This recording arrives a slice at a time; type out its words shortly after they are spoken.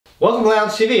Welcome to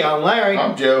Lounge TV. I'm Larry.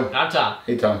 I'm Joe. I'm Tom.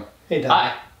 Hey, Tom. Hey, Tom.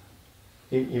 Hi.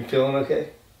 You feeling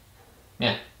okay?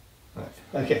 Yeah.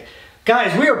 Okay.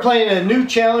 Guys, we are playing a new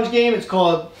challenge game. It's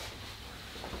called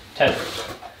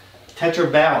Tetra.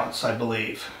 Tetra Balance, I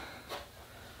believe.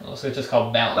 Well, so it's just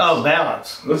called balance. Oh,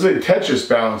 balance. Looks like Tetris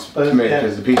balance to me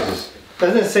because the pieces.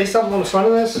 Doesn't it say something on the front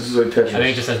of this? This is like Tetris. I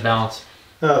think it just says balance.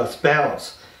 Oh, it's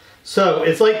balance. So,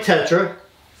 it's like Tetra.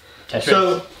 Tetris.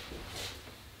 So,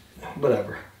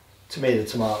 whatever.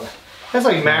 Tomato. That's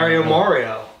like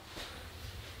Mario.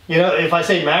 You know, if I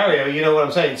say Mario, you know what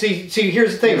I'm saying. See,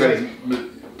 here's the thing. Yeah,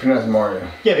 pronounce Mario.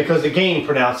 Yeah, because the game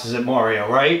pronounces it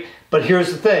Mario, right? But here's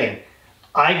the thing.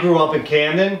 I grew up in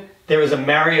Camden. There was a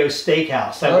Mario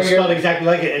Steakhouse that was spelled exactly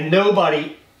like it, and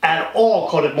nobody at all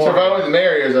called it Mario. So if I went to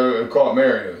Mario's, I would call it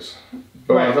Mario's.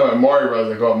 But when I thought Mario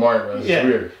Bros, I call it Mario Bros. Yeah. It's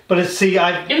weird. But it's,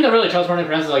 even though really Charles Martin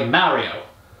pronounces it like Mario.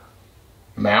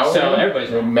 Mario? So everybody's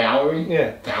wrong. Maui?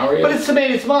 Yeah. Mario? But it's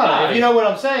tomato. If you know what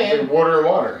I'm saying. It's like water and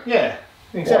water. Yeah.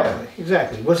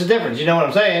 Exactly. What's the difference? You know what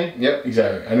I'm saying? Yep,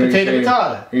 exactly. I know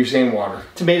Potato. You're saying water.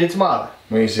 Tomato.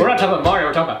 When you say We're not talking about Mario,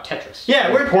 we're talking about Tetris.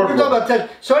 Yeah, we're talking about Tetris.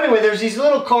 So anyway, there's these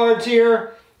little cards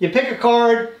here. You pick a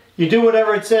card, you do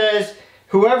whatever it says.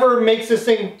 Whoever makes this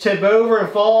thing tip over and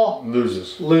fall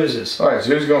loses. Alright, so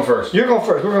who's going first? You're going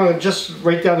first. We're going to just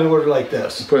write down the order like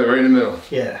this. Put it right in the middle.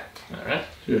 Yeah. Alright.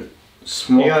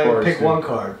 Small You got to cards. pick one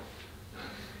card.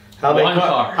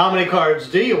 How many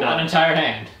cards do you want? Not an entire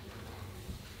hand.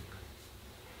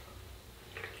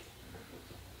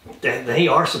 They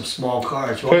are some small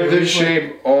cards. Put this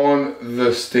shape on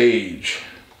the stage.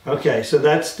 Okay, so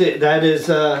that is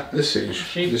this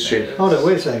stage. This shape. Hold on,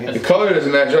 wait a second. The color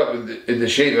doesn't match up, but the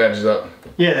shape matches up.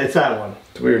 Yeah, it's that one.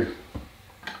 It's weird.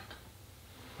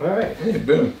 All right. Hey,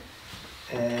 boom.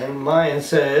 And mine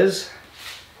says,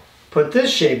 put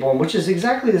this shape on, which is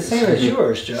exactly the same as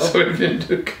yours, Joe. So we didn't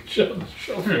do a good job.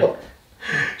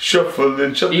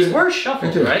 Shuffling. These were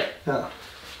shuffled, right? Oh.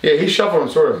 Yeah, he's shuffling,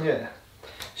 sort of. Yeah.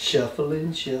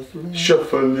 Shuffling.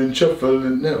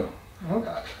 No.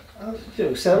 Okay.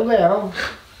 Joe, settle down.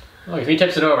 Look, if he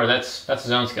tips it over, that's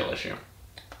his own skill issue.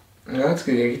 No, that's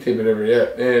good. You can tip it over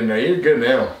yet. Yeah, no, you're good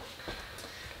now.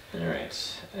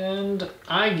 Alright. And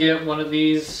I get one of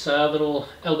these little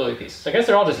elbowy pieces. I guess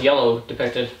they're all just yellow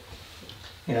depicted.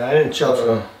 Yeah, I didn't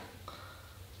shuffle.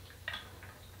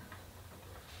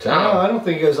 Tom. No, I don't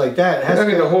think it goes like that. It has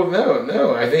to go.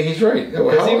 No, I think he's right. No,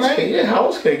 is he right? How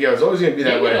else can it go? It's always going to be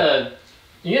that way.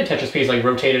 You get a Tetris piece like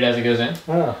rotated as it goes in.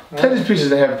 Oh. Tetris pieces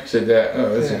they have a piece like that.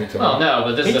 Oh, this is a good time. Oh no,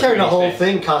 but this is he a turned the 3D whole space.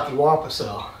 thing cocky wampus.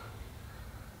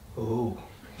 Ooh.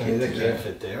 Hey, that can't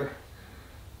fit there.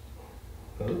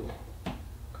 Ooh.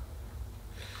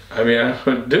 I mean, I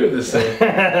wouldn't do this thing.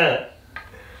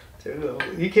 Dude,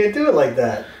 you can't do it like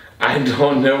that. I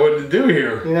don't know what to do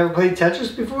here. You never played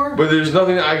Tetris before? But there's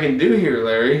nothing I can do here,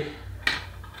 Larry.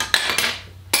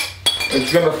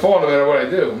 It's gonna fall no matter what I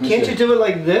do. Can't you do it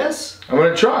like this? I'm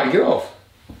gonna try. Get off.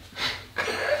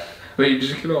 Wait,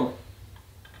 just get off.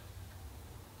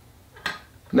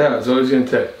 No, it's always gonna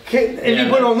tip. If you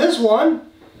put on this one.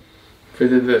 If I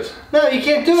did this. No, you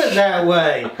can't do it that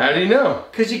way. How do you know?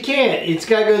 Because you can't. It's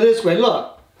got to go this way.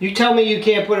 Look, you tell me you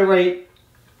can't put it right.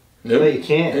 Nope. No, you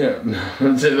can't. Yeah.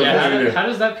 How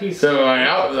does that piece... So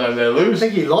I lose? I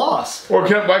think you lost. Or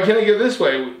why can't I go this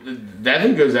way? That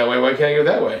thing goes that way. Why can't I go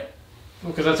that way?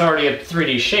 Because that's already a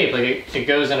 3D shape. Like it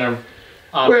goes in a...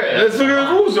 Wait, let's look at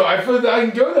the rules though. I feel that I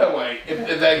can go that way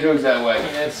if that goes that way. I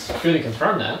mean, it's good to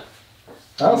confirm that.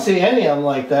 I don't see any of them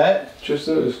like that. Just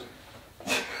those.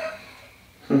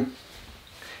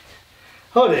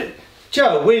 Hold it.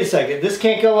 Joe, wait a second. This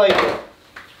can't go like...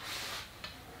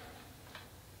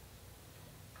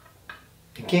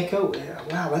 It can't go...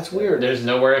 Wow, that's weird. There's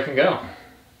nowhere it can go.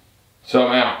 So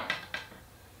I'm out.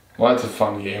 Well, that's a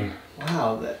fun game.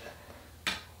 Wow,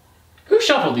 Who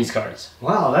shuffled these cards?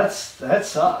 wow, that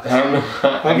sucks. I don't know.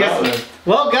 I guess...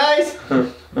 Well, guys,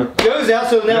 Joe's out,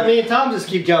 so now me and Tom just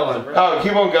keep going. Oh,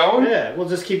 keep on going? Yeah, we'll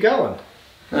just keep going.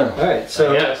 Oh. Alright,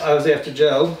 so I was after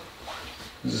Joe.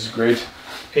 This is great.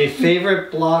 A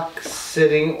favorite block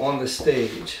sitting on the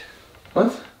stage.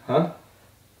 What? Huh?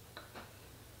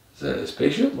 Is that a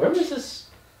spaceship? Where was this?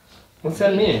 What's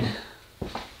that mean?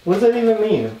 What does that even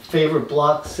mean? Favorite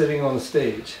block sitting on the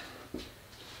stage.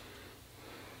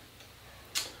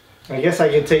 I guess I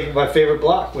can take my favorite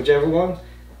block, whichever one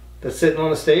that's sitting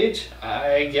on the stage.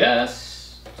 I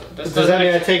guess. Does that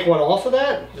mean I take one off of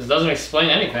that? This doesn't explain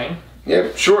anything.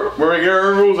 Yep, sure. We're going to get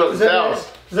our rules up.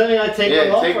 Does that mean I take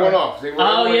one off? Take one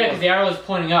off. Oh yeah, because the arrow is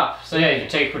pointing up. So yeah, you can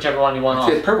take whichever one you want off.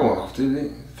 Take the purple one off,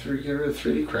 dude. Get rid of the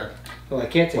 3D crap. Well, I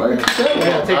can't take Why? that.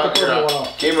 Yeah, I'll take the purple one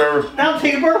off. Game over. Now I'll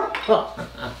take the purple.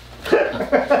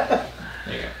 There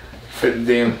you go. Fit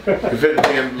the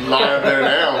damn line up there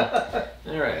now.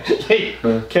 Alright. Hey,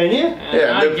 can you?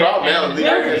 Yeah, no problem now.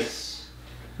 Nice.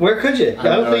 Where could you? I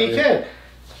don't no think you can.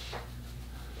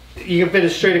 You can fit it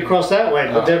straight across that way,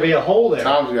 but there'd be a hole there.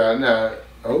 Tom's got no.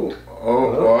 Oh.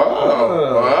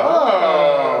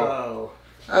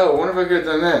 Oh, I wonder if I could have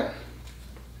done that.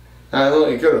 I thought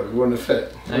you could have. It wouldn't have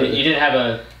fit. You didn't have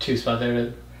a 2 spot there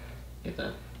to get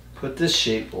that. Put this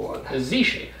shape on. A Z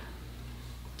shape.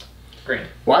 Green.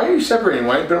 Why are you separating?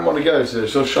 Why don't you put them all together so they're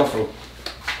so shuffled?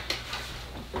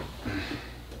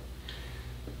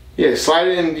 Yeah, slide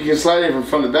it in. You can slide it from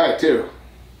front to back too.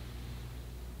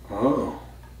 Oh.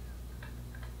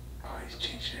 Oh, he's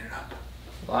changing it up.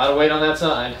 A lot of weight on that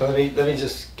side. Let me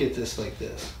just get this like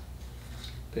this.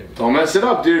 There we go. Don't mess it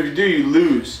up, dude. If you do, you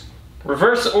lose.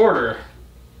 Reverse order.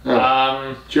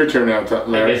 Oh. It's your turn now, I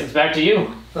Larry. guess it's back to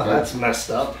you. Oh, that's messed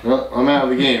up. Well, I'm out of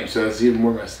the game, so it's even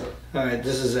more messed up. All right,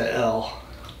 this is an L.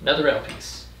 Another L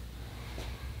piece.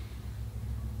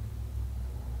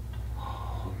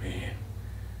 Oh man,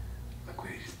 look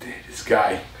what he just did. This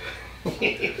guy.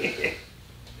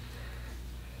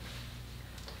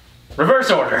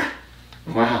 Reverse order.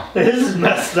 Wow. This is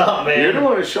messed up, man. You're the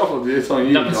one who shuffled, dude. It's on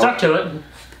you. Nothing stuck to it.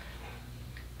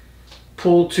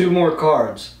 Pull 2 more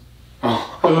cards.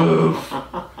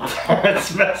 Oh.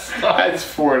 That's messed up. That's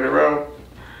 4 in a row.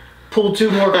 Pull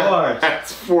 2 more cards.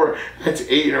 That's 4. That's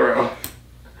 8 in a row.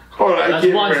 Hold on, I That's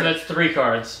can't 1, so remember. that's 3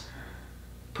 cards.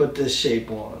 Put this shape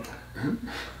on.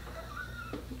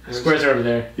 Squares are over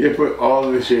there. You put all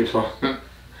of the shapes on.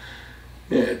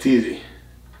 Yeah, it's easy.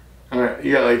 Alright,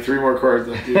 you got like 3 more cards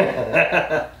left, dude.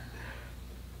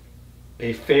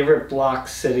 A favorite block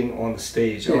sitting on the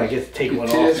stage. Oh, I get to take one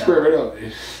off. Yeah, square now. right up,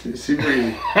 dude. It's super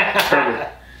easy.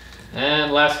 Perfect.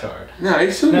 And last card. No,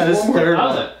 he still No, needs this one is more. third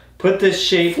How's one. it? Put this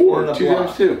shape 4, on the 2 block.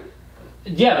 times 2.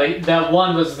 Yeah, but that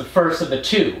 1 was the first of the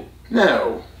 2.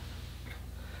 No.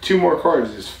 2 more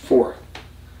cards is 4.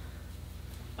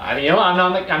 I mean, you know, I'm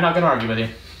not going to argue with you.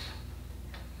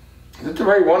 Is that the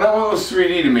right one? That one was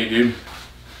 3D to me, dude.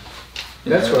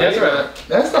 That's right. That's right.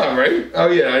 That's not right. Oh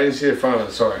yeah, I didn't see the front of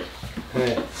it. Sorry.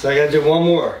 Right, so I gotta do one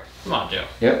more. Come on, Joe.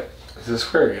 Yep. It's a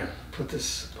square again. Put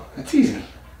this. That's easy.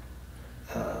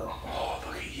 Oh. Oh,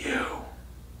 look at you.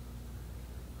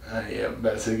 Yeah,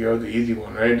 best to go with the easy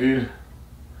one, right, dude?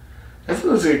 That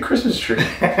looks like a Christmas tree.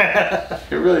 It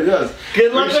really does.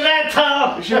 Good luck with that, We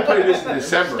Tom. should play this in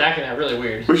December. Stacking that really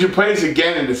weird. We should play this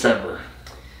again in December.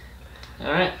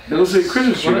 All right. It looks like a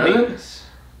Christmas tree, One of doesn't it? these.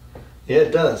 Yeah,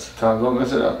 it does. Tom, don't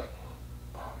mess it up.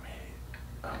 Oh man.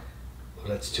 Oh,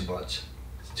 that's too much.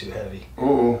 It's too heavy.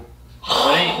 Oh.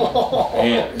 What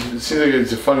Man, it seems like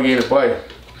it's a fun game to play.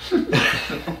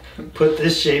 Put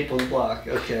this shape on the block.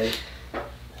 Okay.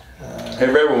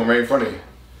 Hey, red one right in front of you.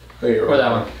 There you Or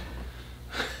that one.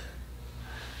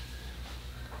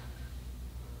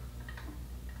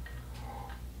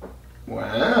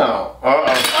 Wow.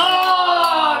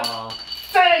 Uh-oh. Oh,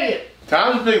 dang it!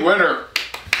 Tom's a big winner.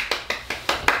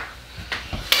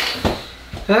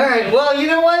 All right. Well, you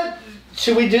know what?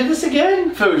 Should we do this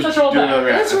again? I feel like we Let's should roll do back. another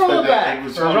round. Let's I feel roll like back. It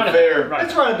was Run it back. unfair. Run.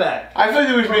 Let's run it back. I feel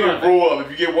like we should make a rule of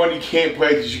if you get one you can't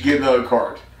play, you should get another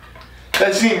card.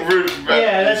 That seemed rude.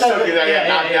 Yeah, that sucked doesn't- it, I got yeah,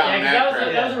 knocked yeah, out in that was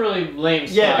crap. that was a really lame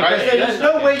spot. Yeah, because Right. there's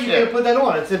no way you Yeah. can put that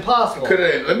on. It's impossible. Could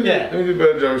I? Let me do a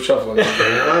better job of shuffling.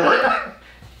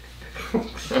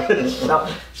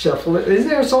 Shuffle it. Isn't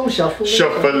there a song Shuffle?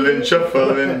 Shuffling,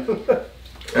 shuffling.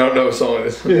 I don't know what song it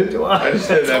is. Do I just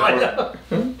did that part.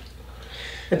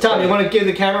 And Tom, you want to give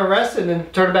the camera a rest and then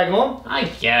turn it back on? I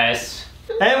guess.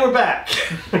 And we're back.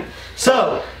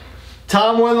 So,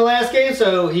 Tom won the last game,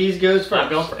 so he goes I'm first.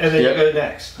 going first. And then Yep. you go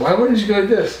next. Why wouldn't you go like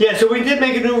this? Yeah, so we did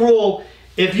make a new rule.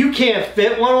 If you can't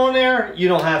fit one on there, you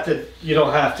don't have to. You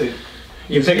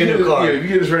pick a new Yeah, card. if you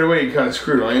get this right away, you kind of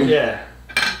screwed, aren't you? Yeah.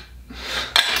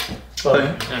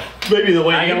 Well, maybe the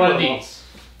way I you get one of put them. these.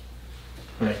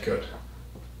 Right, good.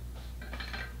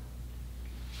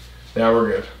 Now we're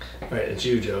good. All right, it's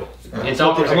you, Joe. It's I'm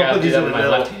awkward. I gonna gotta put do these that in with the my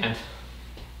middle. left hand.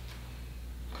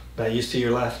 Not used to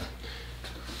your left.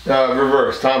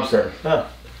 Reverse. Tom's turn. Oh,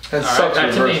 That right, sucks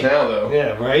back to reverse me. now, though.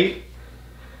 yeah, right?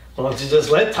 Why don't you just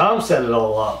let Tom set it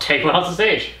all up? Take one off the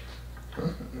stage.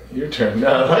 Your turn.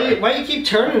 No. Why do you keep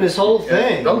turning this whole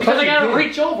thing? Don't Because touch I it. gotta You can't-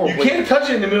 reach over. You with can't touch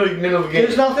it in the middle of the game.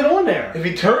 There's nothing on there. If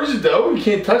he turns it though, you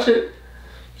can't touch it.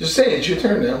 Just saying, it's your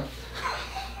turn now.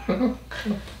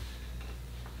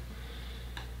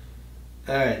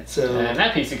 All right, so And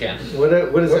that piece again. what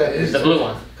is What that? is The blue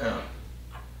one. Oh.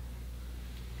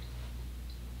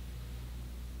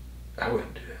 I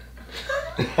wouldn't do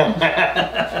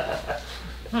that.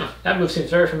 That move seems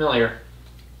very familiar.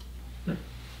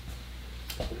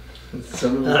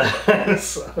 So,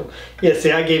 yeah,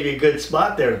 see, I gave you a good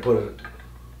spot there to put it.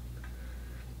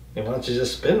 And why don't you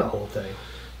just spin the whole thing?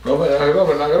 Well, knock it off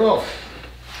and knock it off.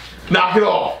 Knock it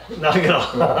off! Knock it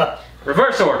off.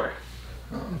 Reverse order.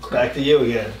 Back to you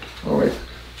again. Oh, wait.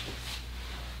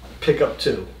 Pick up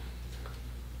 2.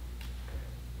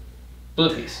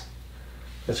 Blue piece.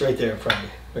 That's right there in front of you.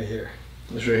 Right here.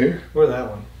 This right here? Or that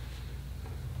one.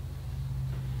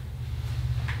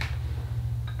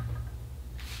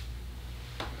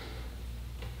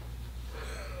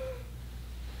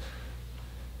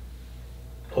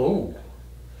 Oh.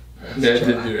 That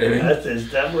didn't do anything. That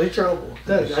is definitely trouble.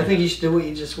 I think you should do what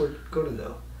you just were going to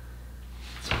do.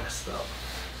 It's messed up.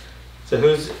 So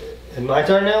who's... in my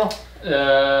turn now?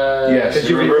 Yes, because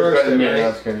you reversed reversed it, right? Now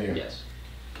it's kind of you. Yes.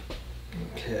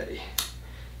 Okay.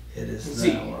 It is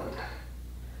Z. that one.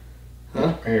 Huh?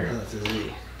 Right here. Oh, that's a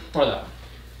Z. Or that one.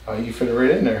 Oh, you fit it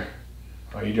right in there.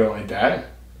 Oh, you do it like that?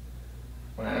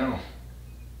 Wow.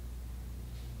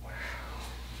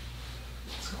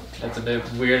 That's a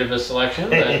bit weird of a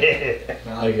selection, but I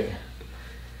like it.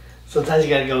 Sometimes you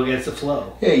gotta go against the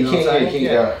flow. Yeah, you know what I'm can't saying?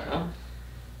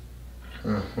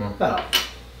 oh, Oh,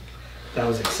 that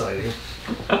was exciting.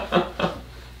 I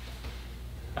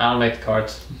don't make the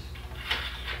cards.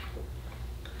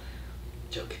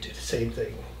 Joe can do the same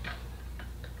thing.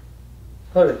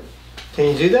 Hold it. Can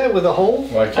you do that with a hole?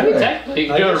 Well, I mean, technically, you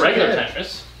can I do a guess you regular can.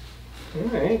 Tetris.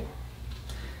 Alright.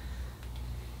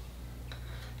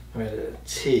 I'm at a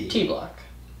T. T block.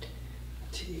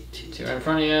 T. 2 right in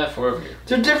front of you, 4 over here.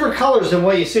 They're different colors than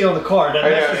what you see on the card. That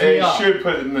messes me You up. should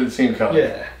put it in the same color.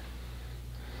 Yeah.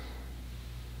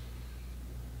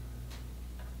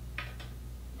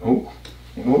 Ooh.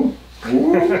 Ooh.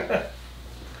 Ooh.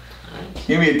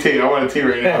 Give me a T. I want a T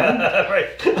right now. Right.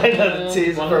 I know the T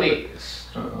is one of perfect. these.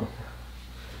 Uh-oh.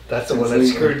 That's the one that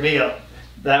screwed me up.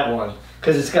 That one.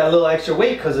 Because it's got a little extra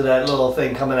weight because of that little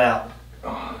thing coming out.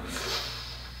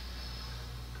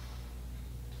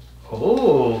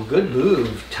 Oh, good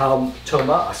move,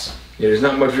 Tomas. Yeah, there's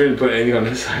not much room to put anything on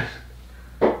this side.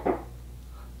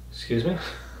 Excuse me?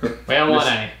 We don't want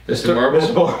any. Mr. Marble?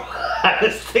 Mr. Marble. I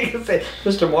was thinking, say,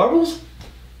 Mr. Marbles?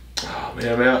 Oh,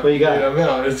 man, I'm out. What you got? Man, I'm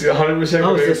out. It's 100% Oh, it's a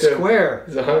committed to- square.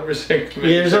 It's 100% committed.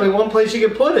 Yeah, there's only one place you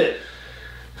can put it.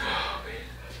 Oh,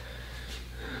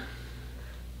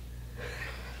 man.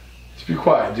 Just be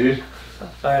quiet, dude.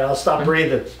 Alright, I'll stop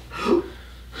breathing.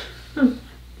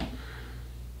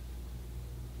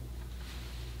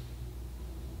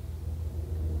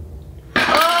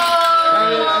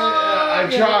 I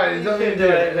tried. It doesn't You do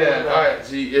it. did. Yeah. All right.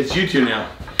 See, it's you two now.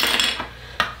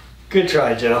 Good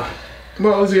try, Joe.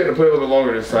 Well, let's get to play a little bit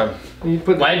longer this time. You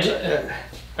put Why'd you,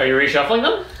 are you reshuffling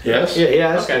them? Yes. Yeah,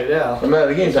 yeah, that's Okay. good now. I'm out of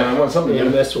the game time. I want something. You to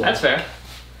do. missed one. That's fair.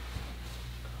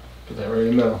 Put that right in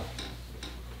the middle.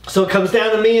 So it comes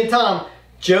down to me and Tom.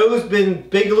 Joe's been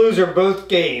big loser both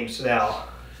games now.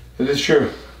 It is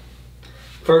true.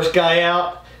 First guy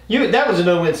out. That was a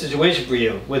no-win situation for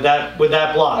you with that block.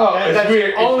 Oh, it's That's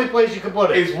weird. the only place you could put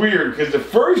it. It's weird because the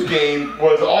first game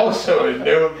was also a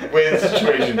no-win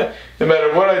situation. No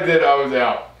matter what I did, I was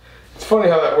out. It's funny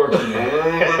how that works.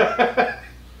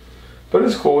 But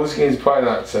it's cool. This game's probably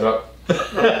not set up.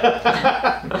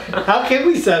 How can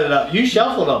we set it up? You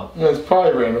shuffled them. No, it's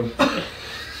probably random.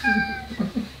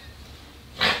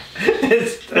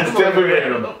 It's definitely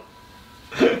random.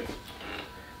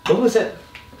 What was that?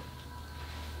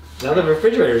 Now the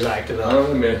refrigerator's active I up. don't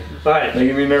know, man. All right.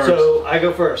 Making me nervous. So I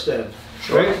go first then.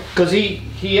 Sure. Right? Because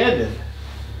he ended.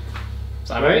 Is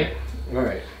that right? All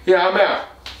right. Yeah, I'm out.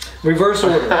 Reverse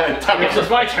order. It's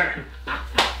my turn.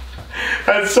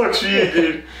 That sucks for you,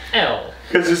 dude. L.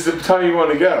 Because it's the time you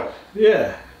want to go.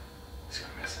 Yeah. He's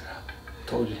gonna mess it up.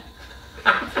 Told you.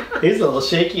 He's a little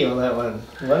shaky on that one.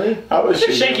 Wasn't he? I was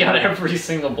You're shaking on every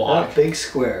single block. Oh, big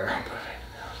square.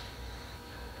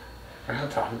 Right on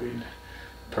top of it.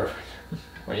 Perfect.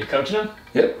 Were you coaching him?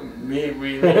 Yep. Me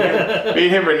and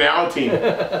him are now a team.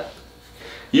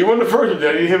 You won the first one,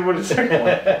 Daddy. Him won the second one.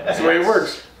 That's the way it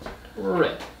works.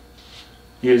 Rip.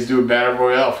 You guys do a battle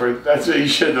royale for. That's what you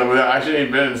should have done with that. I shouldn't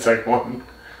even been in the second one.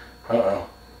 Uh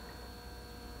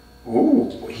oh.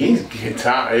 Ooh, he's good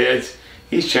time.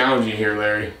 He's challenging here,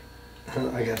 Larry.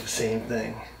 I got the same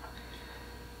thing.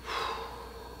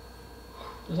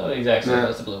 It's not the exact same, Nah.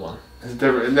 that's the blue one. It's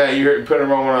different. No, you're putting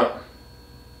the wrong one up.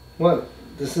 What?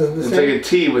 This isn't the It's same? like a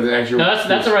T with an extra. No,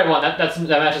 that's the right one. That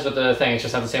matches with the thing. It's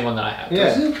just not the same one that I have.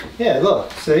 Yeah. Yeah,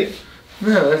 look. See?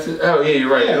 No, that's it. Oh, yeah,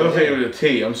 you're right. Yeah, I was thinking yeah. with a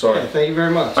T. I'm sorry. Yeah, thank you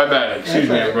very much. My bad. Excuse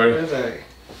me, That's all right. everybody. That's all right.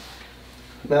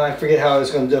 Now I forget how I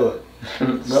was going to do it.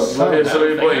 No, Somebody somebody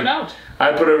Figure it blame. out.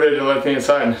 I put it over to the left hand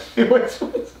side.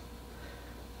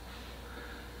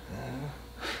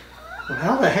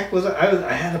 How the heck was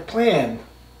I had a plan.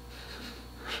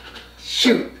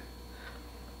 Shoot.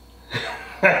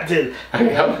 I did. I can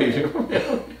help you.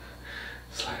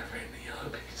 Slide it right in the yellow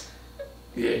piece.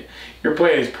 Yeah, your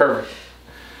plan is perfect.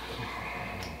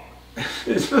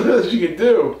 It's not what you can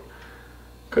do.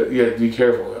 You gotta be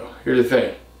careful though. Here's the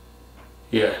thing.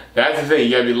 Yeah, that's the thing.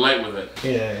 You gotta be light with it.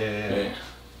 Yeah.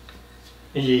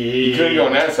 You couldn't go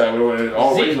on that side. We would have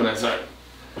always on that side.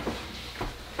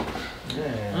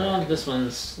 Oh, this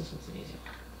one's an easy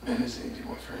one. That is an easy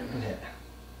one for him. Yeah.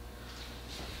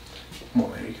 Come on,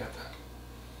 man, you got that.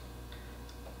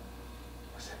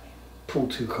 What's that mean? Pull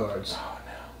 2 cards. Oh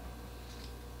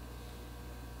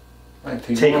no.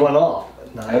 Take one off.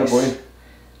 Nice. Attaboy.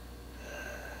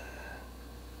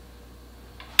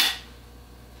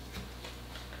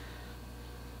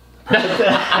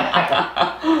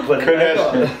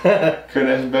 Couldn't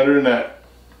ask better than that.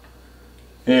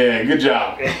 Yeah, good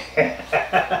job.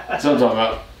 That's what I'm talking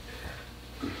about.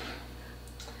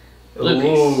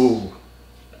 Ooh.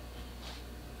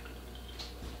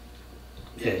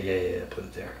 Yeah. Put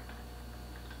it there.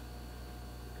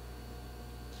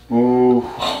 Ooh.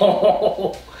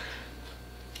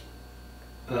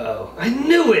 Uh-oh. I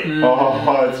knew it!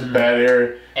 Oh, it's a bad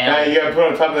area. Now you gotta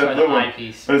put on top of that blue one.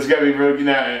 But it's gotta be really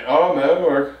now. Oh, no, that'll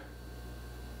work.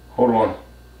 Hold on.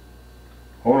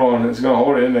 Hold on. It's gonna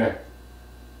hold it in there.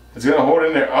 It's gonna hold it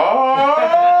in there.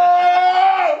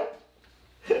 Oh!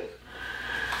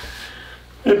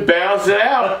 It bounced it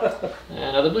out.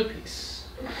 Another blue piece.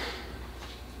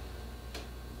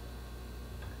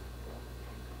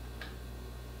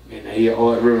 Man, now you got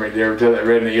all that room right there between that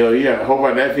red and the yellow. You got a whole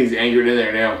bunch of that thing's anchored in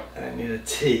there now. I need a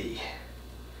T.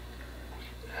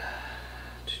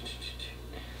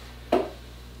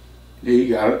 Yeah,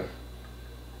 you got it.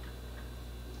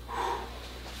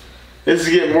 This is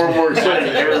getting more and more exciting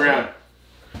every round.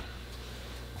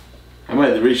 I might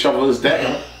have to reshuffle this deck.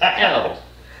 L.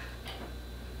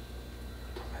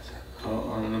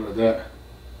 Oh, I don't know about that.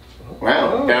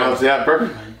 Wow, balanced out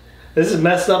perfectly. This is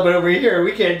messed up over here.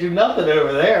 We can't do nothing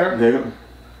over there. Yeah.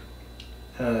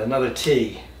 Another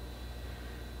T.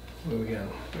 Where we go?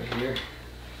 Right here.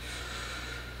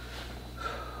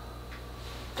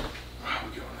 How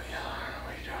we going? What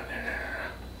are you doing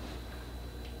there?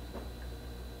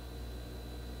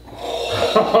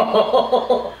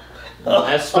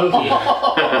 That's spooky.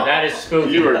 That is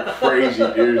spooky. You were crazy,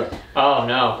 dude. Oh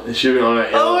no. It should have been on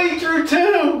that yellow. Oh, he drew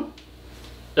 2!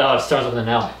 Oh, it starts with an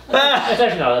L. That's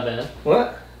actually not that bad.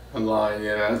 What? I'm lying,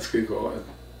 yeah, that's a good call.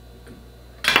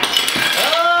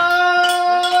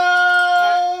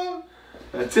 Oh!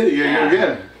 That's it, you gotta go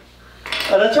again.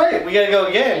 Oh, that's right. We gotta go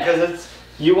again because it's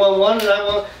you won 1 and I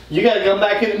won. You gotta come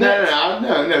back in the No, next.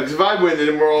 no, because if I win,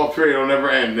 then we're all 3. It'll never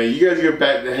end. Now, you guys go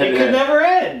back to head It to could head. never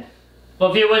end.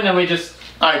 Well, if you win, then we just.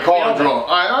 All right, call and draw. All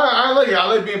right, I like it. I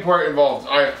like being part involved.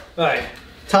 All right. All right,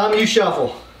 Tom, you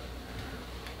shuffle.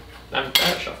 I'm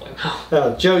not shuffling.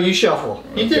 Oh, Joe, you shuffle.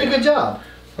 You did a good job.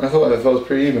 I thought it was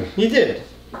pretty even. You did.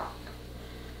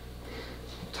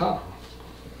 Tom.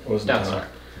 It wasn't No, Tom. sorry.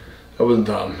 That wasn't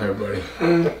Tom, everybody.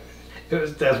 It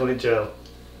was definitely Joe.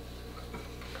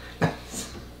 That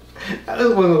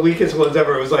was one of the weakest ones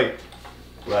ever. It was like.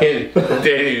 They didn't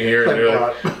even hear it. Like They're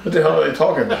like, what? what the hell are they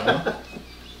talking about?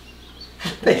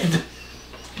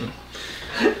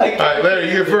 Alright,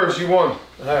 Larry, you go first. You won.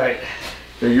 Alright.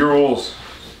 They're your rules.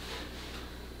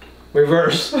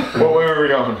 Reverse. What way are we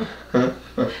going?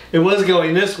 It was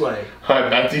going this way.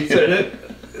 Alright, back to you.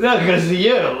 No, because of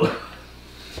you.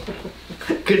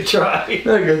 Good try.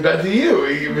 No, it goes back to you.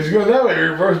 If it's going that way,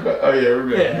 reverse back. Oh, yeah, we're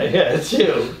good. Yeah, it's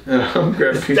you. I'm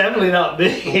grabbing It's definitely not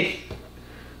me.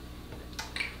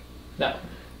 No.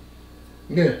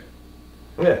 Yeah.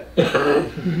 Yeah.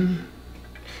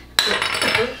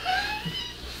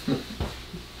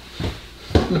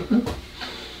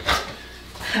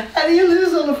 How do you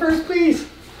lose on the first piece?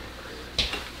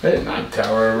 Hey, not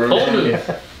tower over Hold there.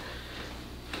 it.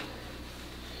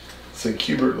 It's like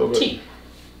Cubert a little bit. T.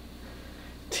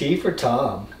 T for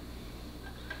Tom.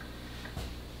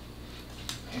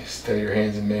 Yeah, steady your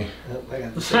hands in me. Oh, I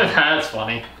got the same. That's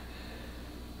funny.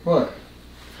 What?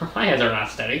 My hands are not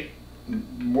steady.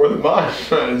 More than mine.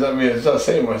 Does that mean it's not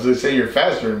saying much? They say you're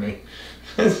faster than me.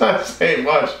 It's not saying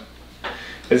much.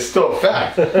 It's still a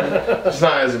fact. It's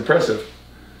not as impressive.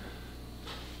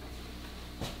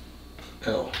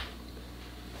 L.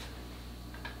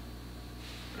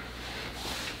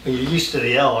 You're used to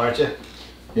the L, aren't you?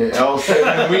 Yeah,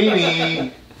 L7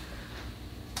 weenie.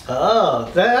 Oh,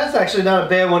 that's actually not a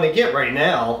bad one to get right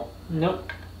now.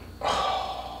 Nope.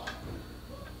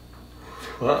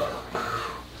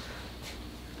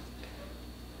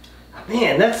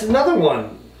 Man, that's another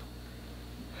one.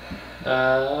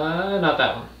 Not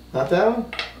that one. Not that one?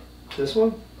 This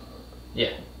one?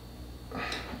 Yeah.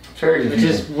 Very Which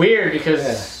confusing. is weird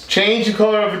because... Change the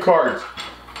color of the cards.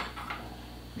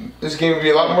 This game would be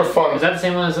a lot more fun. Is that the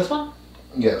same one as this one?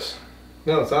 Yes.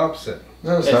 No, it's opposite.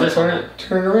 No, it's It's not. this one,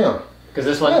 Turn it around. Because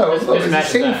this one, No, this look, it's the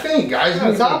matches same that. thing, guys.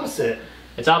 No, it's opposite.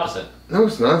 It's opposite. No,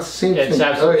 it's not. It's the same It's thing.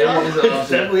 absolutely yeah, it is It's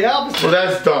opposite. definitely opposite. Well,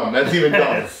 that's dumb. That's even dumb.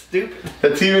 That's stupid.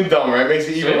 That's even dumber. That makes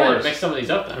it So even we might worse. mix some of these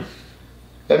up then.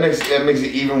 That makes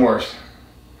it even worse.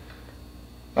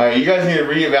 All right, you guys need to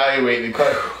reevaluate the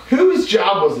color. Whose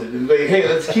job was it? Like, hey,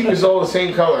 let's keep this all the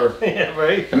same color Yeah,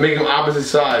 right? and make them opposite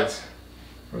sides.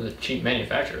 Or the cheap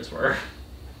manufacturers were.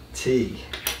 T.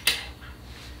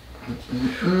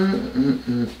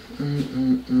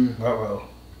 Uh-oh.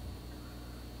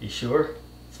 You sure?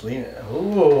 It's leaning.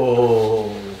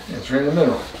 Oh. It's right in the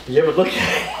middle. You ever look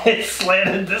at it? It's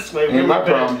slanted this way. Ain't my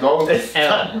problem, dog. It's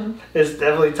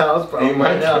definitely Tom's problem. Ain't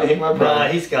my- right now. ain't my problem. Nah,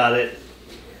 he's got it.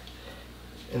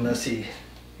 Unless he...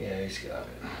 Yeah, he's got it.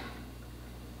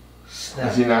 Snap.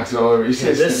 As he knocks it all over. You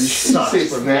say, This you sucks say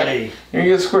for snap. me. You're gonna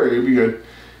get square. You'll be good.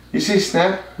 You say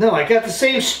snap? No, I got the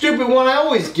same stupid one I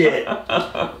always get.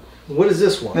 What is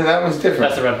this one? No, that one's different.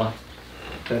 That's the red one.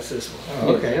 That's this one.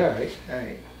 Oh, okay, alright.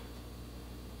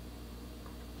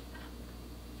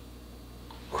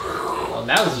 Well,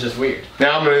 now this is just weird.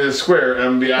 Now I'm gonna do the square and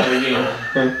I'm gonna be out of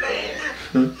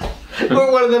the game.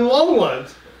 Or one of them long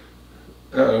ones.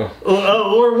 Uh-oh.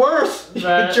 Or worse. You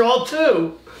Right. can draw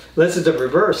two. Unless it's a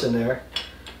reverse in there.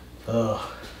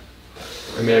 Oh.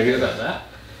 I mean, I get About that. that.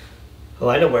 Oh,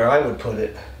 I know where I would put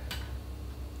it.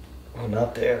 Oh,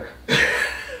 not there.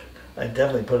 I'd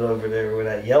definitely put it over there where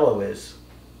that yellow is.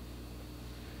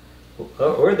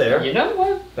 Oh, or there. You know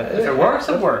what? If it works,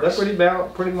 it works.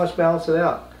 That pretty much balance it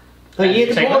out. No, And you you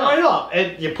have to take pull it it right off.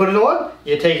 And you put it on,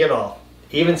 you take it off.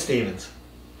 Even Stevens.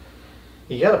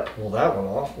 You gotta pull that one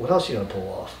off. What else you gonna pull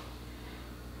off?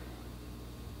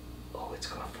 Oh, it's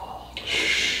gonna fall.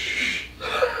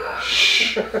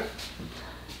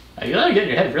 You gotta get in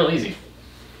your head real easy.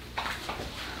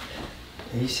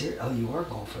 Are you serious? Oh, you are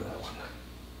going for that one.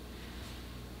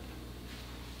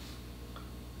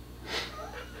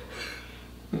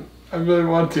 I really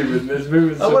want to, but this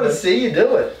moving so I want to much. see you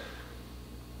do it.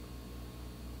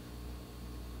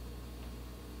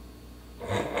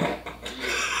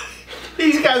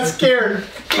 He got scared.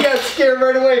 He got scared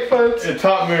right away, folks. The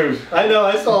top moves. I know,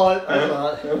 I saw it. I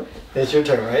saw it. It's your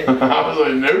turn, right? I was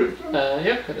like, nope.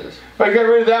 Yep, it is. If I got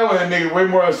rid of that one, it'd make it way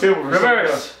more unstable for Reverse.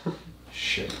 something else.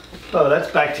 Shit. Oh,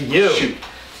 that's back to you. Shoot.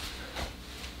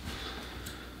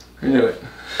 I knew it.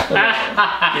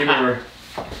 Game over.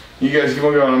 You guys keep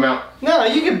on going, I'm out. No,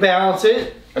 you can balance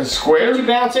it. A square? Can't you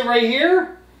bounce it right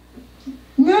here?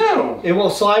 No. It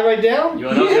won't slide right down? You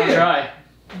wanna know if you Yeah. try?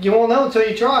 You won't know until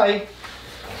you try.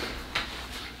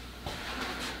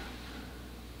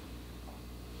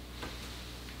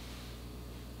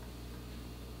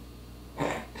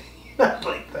 Not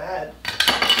like that.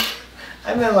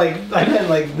 I meant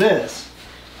like this.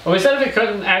 Well, we said if it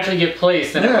couldn't actually get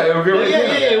placed, then Yeah, it'll go right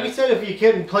down. Yeah. We said if you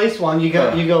couldn't place one, you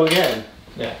go again.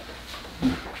 yeah.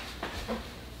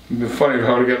 It'd be funny if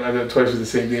I would have gotten that twice with the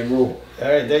same damn rule. All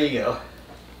right, there you go.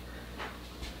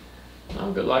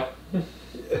 Oh, good luck.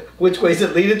 Which way is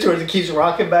it leading towards? It keeps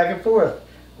rocking back and forth.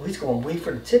 Well, he's going way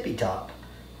for the tippy top.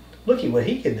 Looky what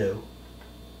he can do.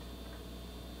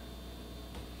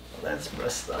 Well, that's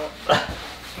messed up.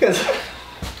 Because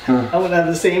I would have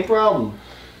the same problem.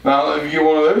 Now, if you get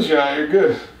one of those, you're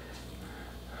good.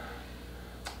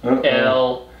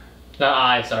 L. No,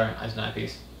 I. Sorry, I's not a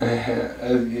piece. I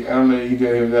don't know. You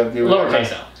do that.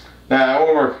 Lowercase L. Nah, that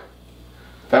won't work.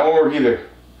 That won't work either.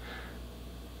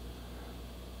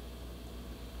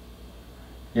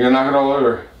 You're gonna knock it all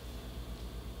over.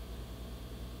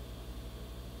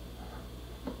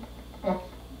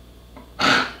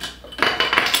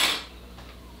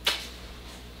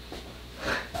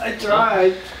 I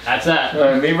tried. That's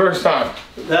that. Me versus Tom.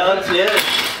 That's it.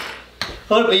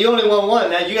 Hold on, but you only won one.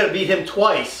 Now you got to beat him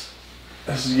twice,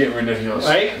 This is getting ridiculous.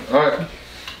 right? Alright.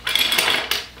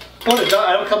 Hold it,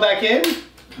 I don't come back in.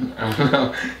 I don't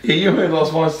know. Yeah, you only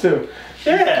lost once too.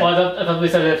 Yeah. Well, I thought we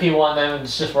said if he won, then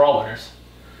it's just we're all winners.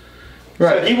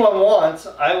 Right. So he won once.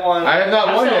 I won. I have not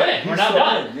I'm won still yet. in. We're not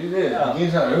done. You did. Oh. The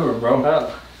game's not over, bro.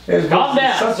 Oh. Calm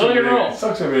down. Sucks Slow your over roll. there. It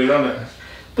sucks over there, doesn't it?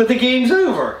 But the game's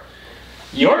over.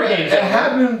 Your game's It over.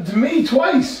 happened to me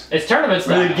twice. It's tournament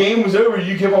When the style. game was over,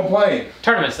 you kept on playing.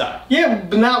 Tournament style. Yeah,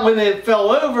 but not when it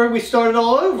fell over. We started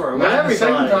all over with Not the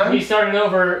second everybody. time. We started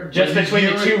over just But between you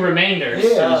the were- two remainders.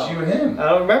 Yeah, it's you and him. I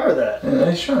don't remember that. Yeah,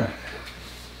 nice try.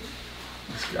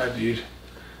 This guy, dude.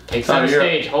 Takes Time center to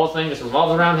hear it. stage. Whole thing just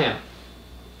revolves around him.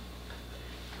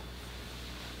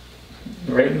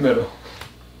 Right in the middle.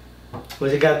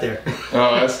 What's it got there?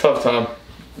 Oh, that's tough, Tom.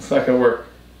 It's not gonna work.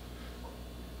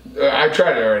 I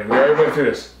tried it already. We already went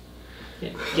through this.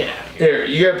 Get out of here. Here,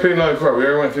 you gotta put another card. We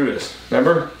already went through this.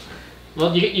 Remember?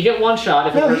 Well, you get one shot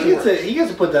if it No, works. he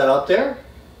gets to put that up there.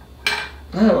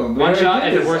 No, we One already shot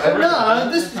did if it this. works. No,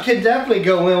 this can definitely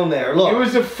go in there. Look. It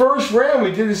was the first round.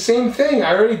 We did the same thing.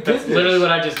 I already did That's this. literally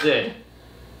what I just did.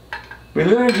 We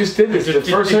literally just did this. The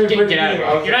first time we played the get out of game, here.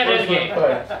 I was You're not the in first the one game.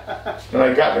 to play. And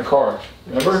I got the card.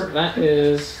 Remember? That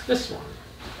is this one.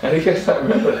 How do you guys not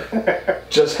remember that?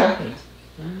 Just happened.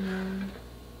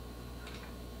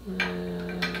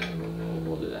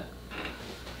 We'll do that.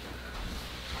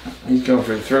 He's going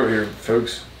for the throat here,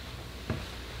 folks.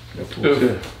 Got pull Oof.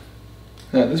 two.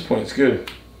 At this point, it's good.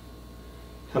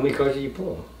 How many cards did you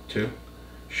pull? 2.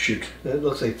 Shoot. That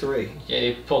looks like 3. Yeah,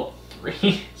 you pulled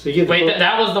 3. So you get to Wait, put,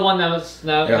 that was the one that was.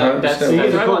 No, Yeah, 100%. that's so you get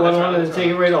the to right put one that's on right, and that's take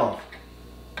it right. right off.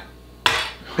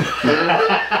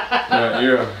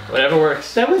 You're a, Whatever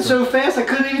works. That went so fast I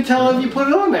couldn't even tell if you put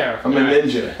it on there. I'm a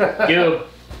ninja. You.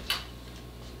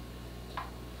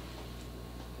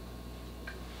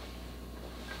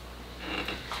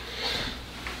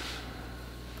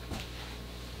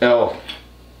 L.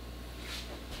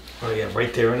 Oh yeah,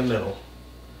 right there in the middle.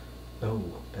 Oh,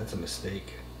 that's a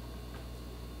mistake.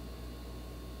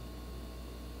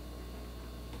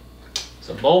 It's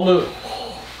a bold move.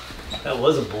 That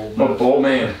was a bold I'm a move. bold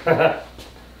man.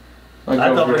 I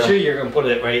thought for sure you were gonna put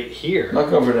it right I'm here. not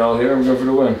going for an L here. I'm going for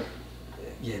the win.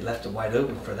 You left it wide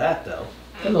open for that though.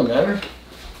 That don't matter.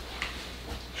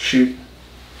 Shoot.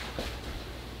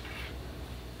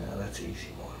 Oh, that's an easy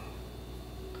one.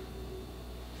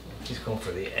 He's going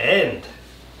for the end.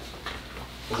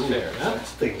 Fair enough.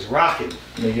 This thing's rocking.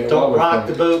 Make it Don't well rock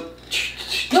the with boat.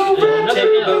 No, Don't no, tip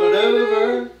no. the boat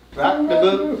over. Rock the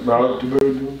boat. them. Rock the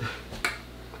boat.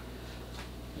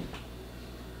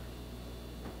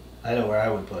 I know where I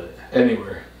would put it.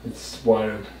 Anywhere. It's wide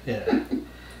open. Yeah.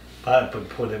 I'd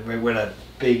put it right where that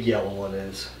big yellow one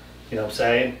is. You know what I'm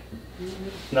saying?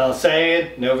 No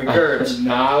saying, no regrets.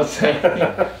 Nah,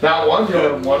 not one. You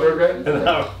have one regret.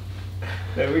 No.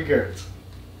 No regrets.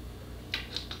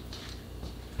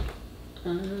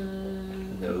 No.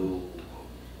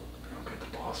 Don't get the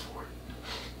balls for it.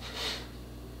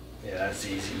 Yeah, that's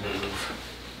the easy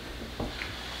move.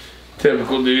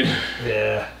 Typical dude.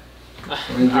 Yeah.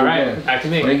 All right, back to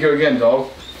me. Let me go again,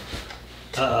 dog.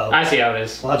 Uh-oh. I see how it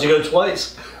is. Why'd you go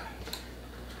twice?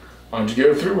 Why don't you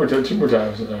go through more 2 more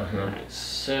times? No. Alright,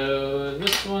 so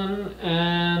this one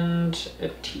and a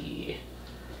T.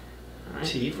 Alright.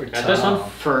 T for Got this one Tom.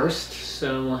 first,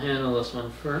 so we'll handle this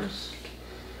one first.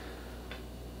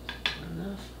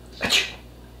 Enough. Achoo.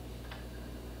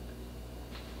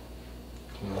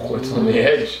 What's on the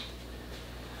edge?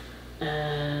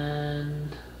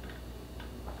 And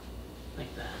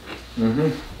like that.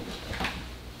 Mm-hmm.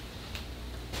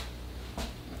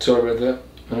 Sorry about that.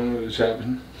 I don't know what just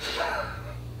happened.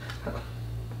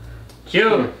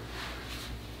 Cute.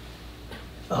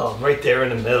 Oh, right there in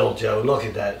the middle, Joe. Look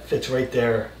at that. Fits right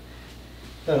there.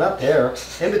 No, not there.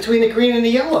 In between the green and the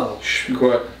yellow. Shh, be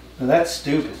quiet. Now that's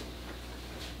stupid.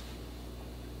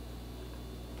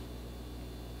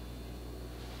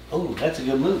 Oh, that's a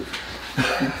good move.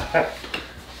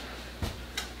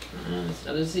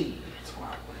 Instead of Z.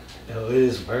 No, it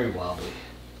is very wobbly.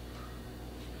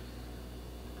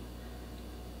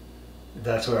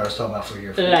 That's what I was talking about for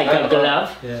your Like a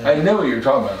glove. Yeah. I know what you're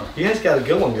talking about. You guys got a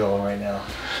good one going right now.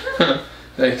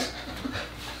 Thanks.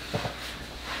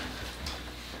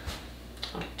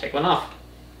 Take one off.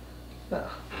 No.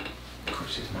 Of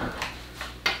course he's mine.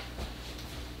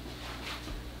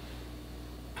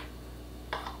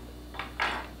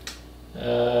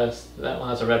 That one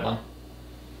has a red one.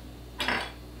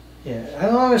 Yeah, I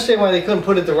don't understand why they couldn't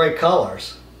put it the right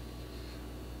colors.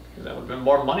 That would have been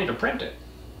more money to print it.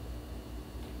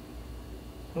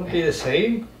 Wouldn't it be the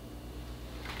same?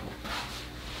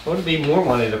 Wouldn't it be more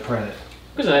money to print it?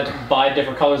 Because I had to buy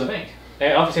different colors of ink.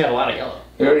 They obviously had a lot of yellow.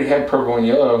 They already had purple and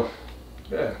yellow.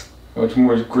 Yeah. Which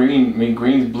more is green? I mean,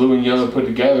 green's blue and yellow put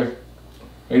together.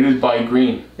 They just buy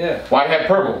green. Yeah. Why have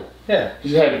purple? Yeah. You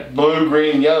just had blue,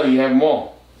 green, yellow. You have them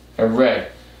all. Or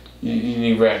red. You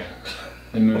need red.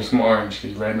 And maybe some orange,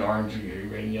 because red and orange, you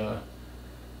get red and yellow.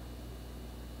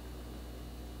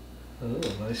 Oh,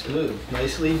 nice move.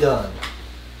 Nicely done.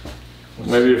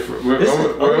 Maybe we're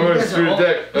almost through the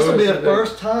deck. This will be the Almost through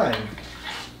first time.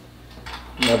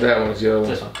 deck. Not that one, it's the other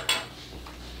This one. one.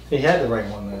 He had the right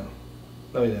one though.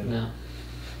 No, he didn't. No.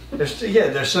 There's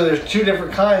there's 2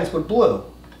 different kinds with blue.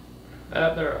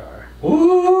 There are.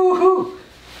 Woo!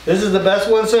 This is the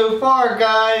best one so far,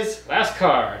 guys. Last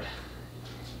card.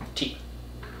 T.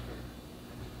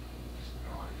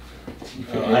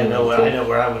 I know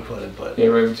where I would put it, but Yeah,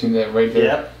 right between that, right there.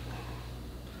 yep.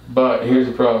 But here's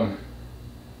the problem.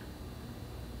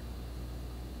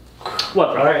 What?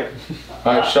 All right.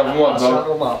 All right, shove them up, I'll dog.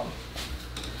 shuffle them up.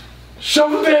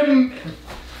 Shove them!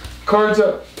 Cards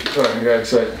up. Sorry, I got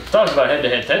excited. Talk about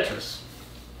head-to-head Tetris.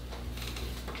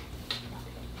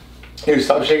 Here,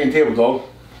 stop shaking the table, dog.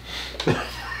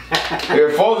 If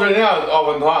it falls right now, off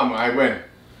on top, I win.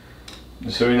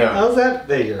 Just so you know. How's that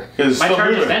bigger? Because it's My still turn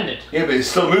moving. just ended. Yeah, but it's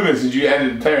still moving since you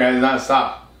ended the timer. It has not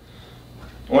stopped.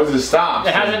 Once it stops,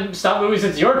 It hasn't stopped moving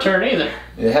since your turn either.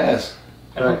 it has.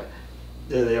 All right.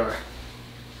 There they are.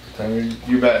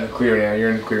 You're back in the clear now.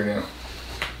 You're in the clear now.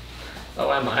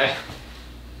 Oh, am I?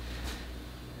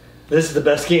 This is the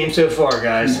best game so far,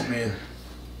 guys. Oh, man.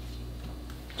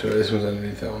 So this one's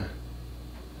underneath that one.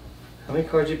 How many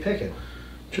cards you picking?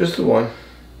 Just the one.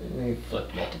 We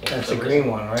flip multiple. That's a colors. green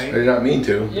one, I right? did not mean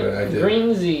to, Yep, but I did.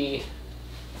 green Z.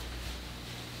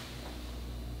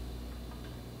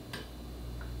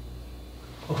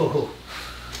 Oh,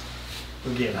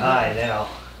 we're getting high now.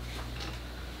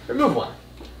 Remove one.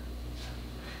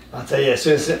 I'll tell you, as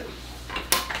soon as it,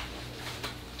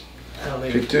 I don't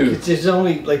Pick think two. it's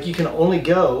only like you can only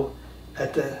go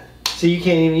at the. See, you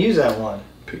can't even use that one.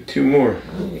 Pick two more.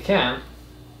 You can.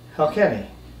 How can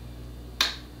he?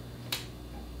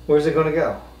 Where's it going to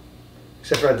go?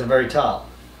 Except for at the very top.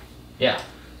 Yeah.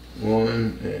 1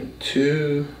 and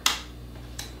 2.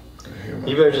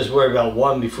 You better just worry about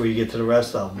one before you get to the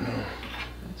rest of them.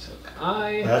 So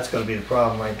That's going to be the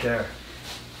problem right there.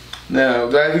 Now,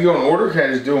 do I have to go in order? Can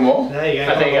I just do them all? Now you I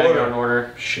got think I to gotta go in order.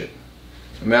 order. Shit.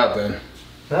 I'm out then.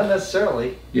 Not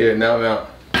necessarily. Yeah, now I'm out.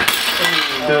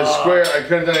 The square, I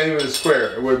couldn't have done anything with the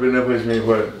square. It would have been no place for me to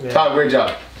put it. Yeah. Tom, great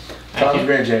job. Tom's you.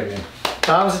 grand champion.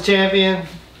 Tom's the champion.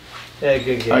 Yeah,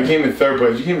 good game. I came in third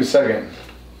place. You came in second.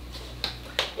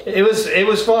 It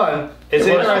was fun. It's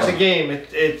It an was interesting fun. game.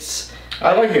 It's.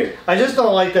 I like it. I just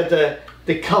don't like that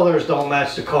the colors don't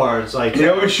match the cards. Like You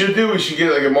know what we should do? We should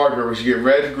get like a marker. We should get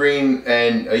red, green,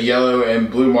 and a yellow and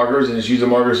blue markers and just use the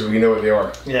markers so we can know what they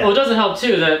are. yeah. Well, it doesn't help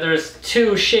too that there's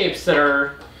two shapes that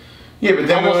are. Yeah, but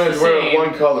then we Almost want the to wear same.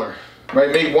 one color.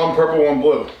 Right? Make one purple, one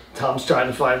blue. Tom's trying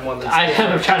to find one that's. I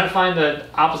am trying to find the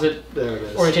opposite There it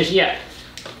is. orientation. Yeah.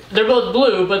 They're both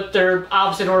blue, but they're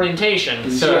opposite orientation.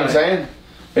 You see what I'm saying?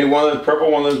 Make one of those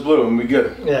purple, one of those blue, and we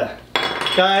good. Yeah.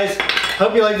 Guys,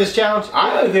 hope you like this challenge.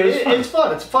 I think it's fun. It's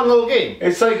fun. It's a fun little game.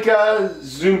 It's like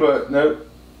Zumba. No.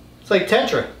 It's like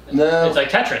Tetra. No. It's like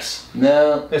Tetris.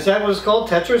 No. Is that what it's called?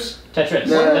 Tetris? Tetris.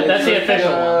 No, That's the it's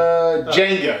official one.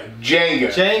 Jenga.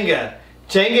 Jenga.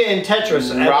 Jenga and Tetris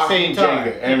at the Rocking same time.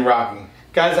 Jenga and rocking.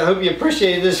 Guys, I hope you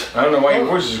appreciate this. I don't know why your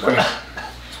voice is cracked.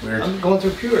 It's weird. I'm going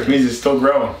through It puberty. means it's still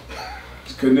growing.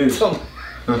 It's good news.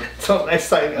 Until next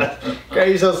time, guys. Grab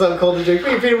yourself something cold to drink.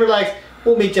 Be free to relax.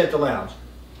 We'll meet you at the lounge.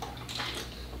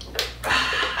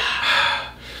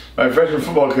 My freshman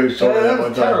football coach told me that one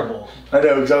That's time. terrible. I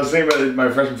know, because I was thinking about my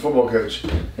freshman football coach,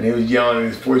 and he was yelling and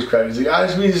his voice cracked. He's like, "Ah,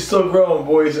 this means it's still growing,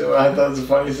 boys." And I thought it was the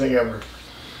funniest thing ever.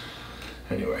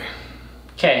 Anyway.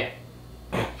 Okay.